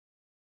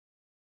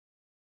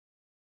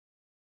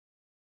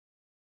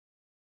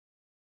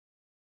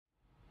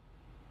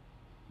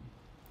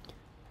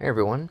Hey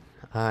everyone,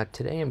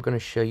 today I'm going to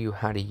show you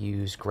how to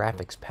use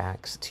graphics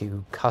packs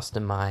to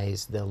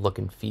customize the look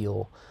and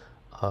feel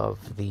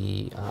of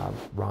the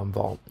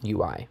RomVault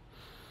UI.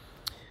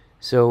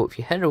 So if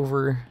you head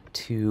over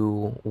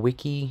to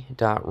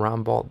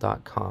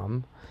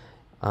wiki.romvault.com,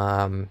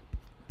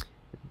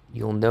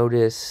 you'll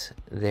notice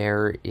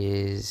there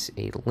is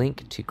a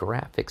link to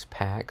graphics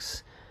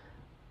packs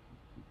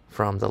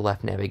from the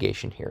left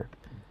navigation here.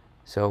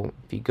 So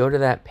if you go to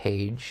that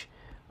page,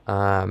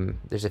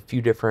 there's a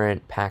few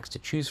different packs to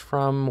choose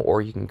from,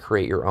 or you can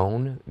create your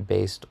own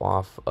based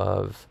off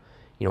of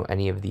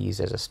any of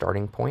these as a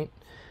starting point.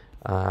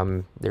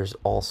 There's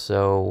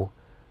also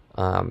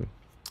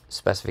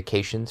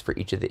specifications for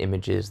each of the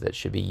images that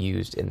should be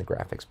used in the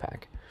graphics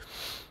pack.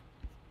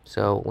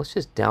 So let's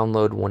just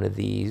download one of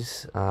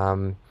these.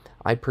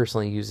 I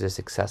personally use this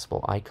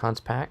accessible icons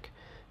pack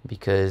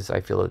because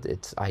I feel that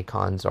its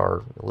icons are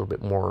a little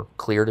bit more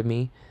clear to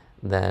me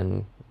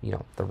than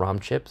the ROM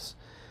chips.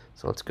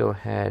 So let's go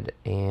ahead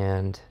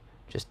and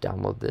just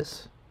download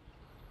this.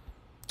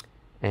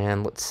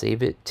 And let's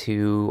save it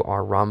to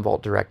our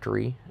RomVault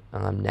directory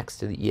next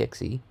to the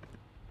exe.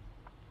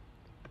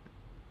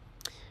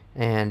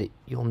 And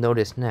you'll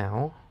notice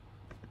now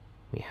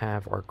we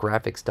have our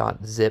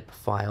graphics.zip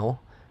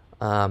file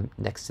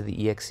next to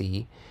the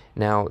exe.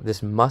 Now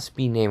this must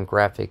be named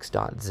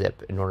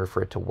graphics.zip in order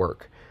for it to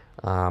work.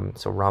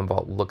 So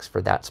RomVault looks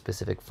for that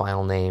specific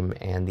file name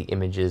and the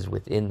images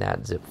within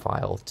that zip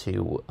file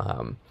to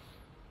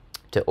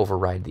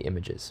override the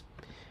images.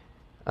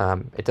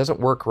 It doesn't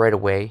work right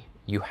away.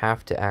 You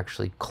have to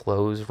actually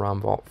close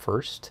RomVault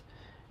first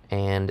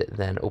and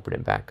then open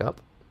it back up.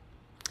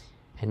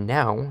 And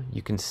now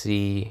you can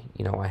see,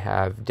 I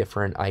have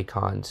different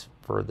icons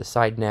for the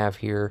side nav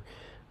here,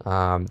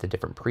 the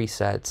different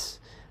presets,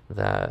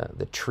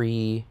 the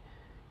tree,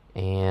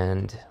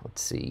 and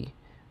let's see,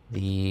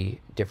 the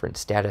different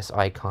status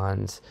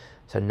icons.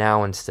 So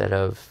now instead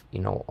of,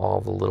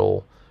 all the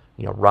little,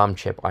 ROM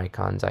chip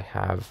icons, I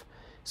have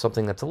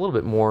something that's a little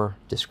bit more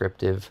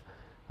descriptive.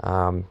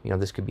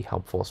 This could be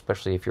helpful,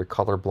 especially if you're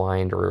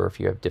colorblind or if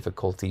you have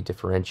difficulty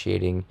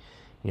differentiating,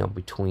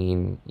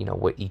 between,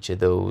 what each of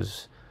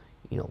those,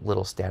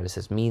 little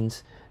statuses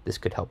means. This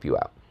could help you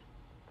out.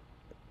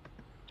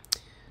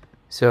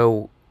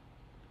 So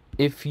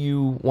if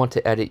you want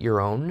to edit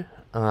your own,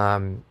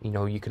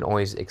 you can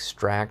always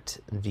extract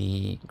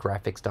the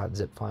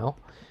graphics.zip file,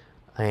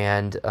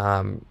 and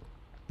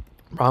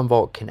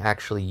RomVault can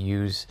actually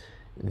use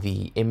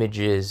the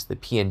images, the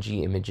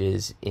PNG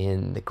images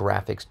in the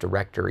graphics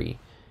directory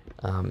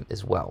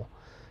as well.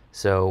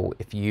 So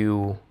if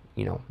you,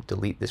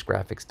 delete this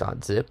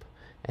graphics.zip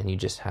and you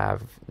just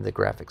have the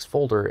graphics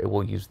folder, it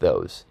will use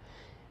those.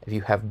 If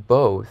you have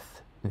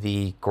both,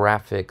 the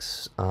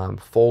graphics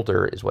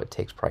folder is what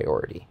takes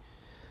priority.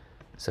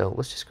 So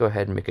let's just go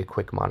ahead and make a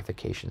quick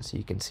modification so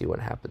you can see what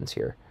happens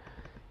here.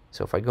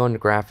 So if I go into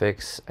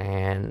graphics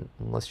and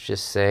let's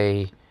just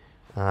say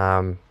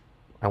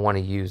I want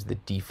to use the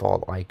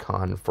default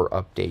icon for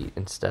update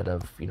instead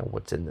of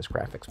what's in this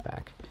graphics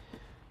pack.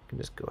 I can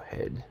just go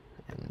ahead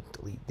and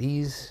delete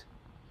these.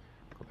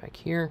 Go back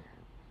here,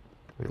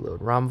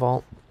 reload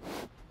RomVault,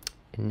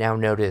 and now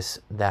notice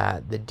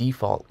that the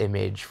default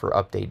image for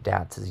update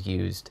DATs is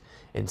used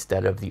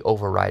instead of the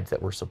overrides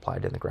that were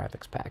supplied in the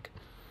graphics pack.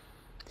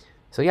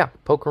 So yeah,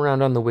 poke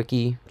around on the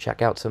wiki,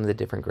 check out some of the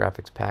different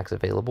graphics packs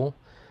available,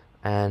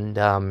 and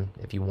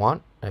if you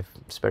want,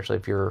 especially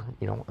if you're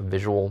a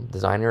visual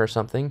designer or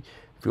something,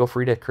 feel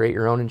free to create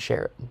your own and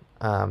share it.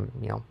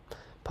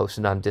 Post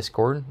it on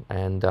Discord,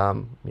 and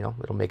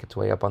it'll make its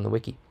way up on the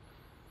wiki.